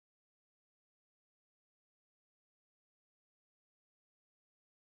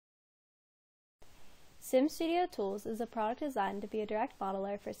SimStudio Tools is a product designed to be a direct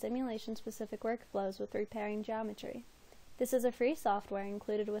modeler for simulation-specific workflows with repairing geometry. This is a free software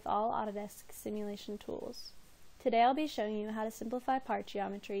included with all Autodesk simulation tools. Today I'll be showing you how to simplify part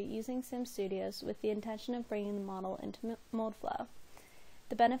geometry using SimStudios with the intention of bringing the model into Moldflow.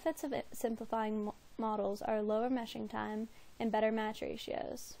 The benefits of simplifying models are lower meshing time and better match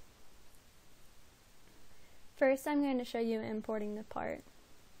ratios. First, I'm going to show you importing the part.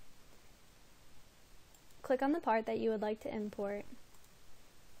 Click on the part that you would like to import.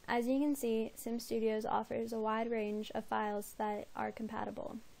 As you can see, SimStudios offers a wide range of files that are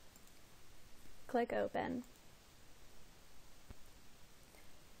compatible. Click Open.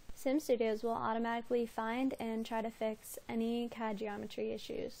 SimStudios will automatically find and try to fix any CAD geometry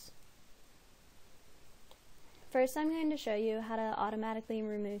issues. First, I'm going to show you how to automatically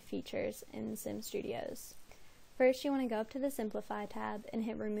remove features in SimStudios. First, you want to go up to the Simplify tab and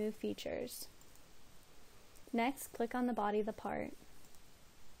hit Remove Features. Next, click on the body of the part.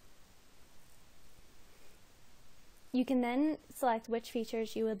 You can then select which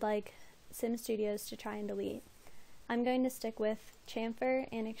features you would like SimStudios to try and delete. I'm going to stick with chamfer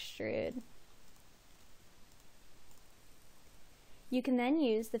and extrude. You can then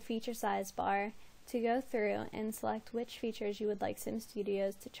use the feature size bar to go through and select which features you would like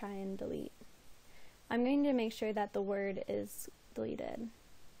SimStudios to try and delete. I'm going to make sure that the word is deleted.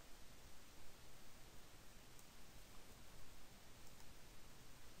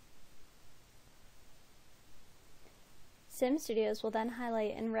 SimStudios will then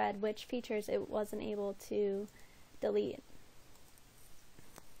highlight in red which features it wasn't able to delete.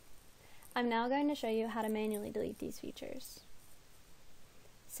 I'm now going to show you how to manually delete these features.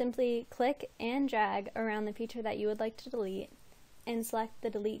 Simply click and drag around the feature that you would like to delete and select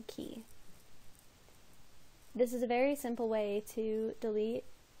the delete key. This is a very simple way to delete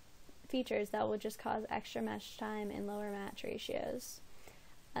features that will just cause extra mesh time and lower match ratios.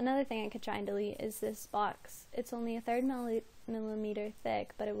 Another thing I could try and delete is this box. It's only a 1/3 millimeter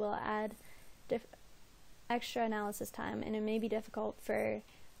thick, but it will add extra analysis time, and it may be difficult for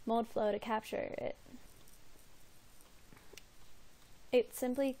Moldflow to capture it. It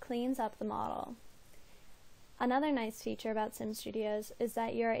simply cleans up the model. Another nice feature about SimStudios is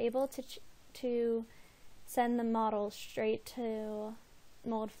that you're able to send the model straight to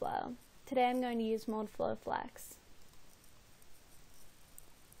Moldflow. Today I'm going to use Moldflow Flex.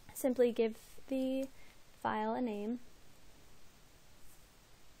 Simply give the file a name.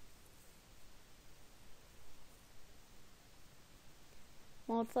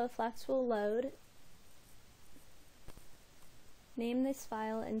 Moldflow Flex will load. Name this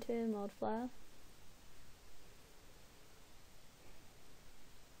file into Moldflow.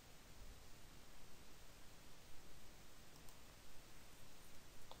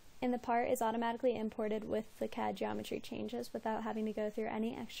 And the part is automatically imported with the CAD geometry changes without having to go through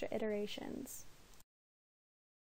any extra iterations.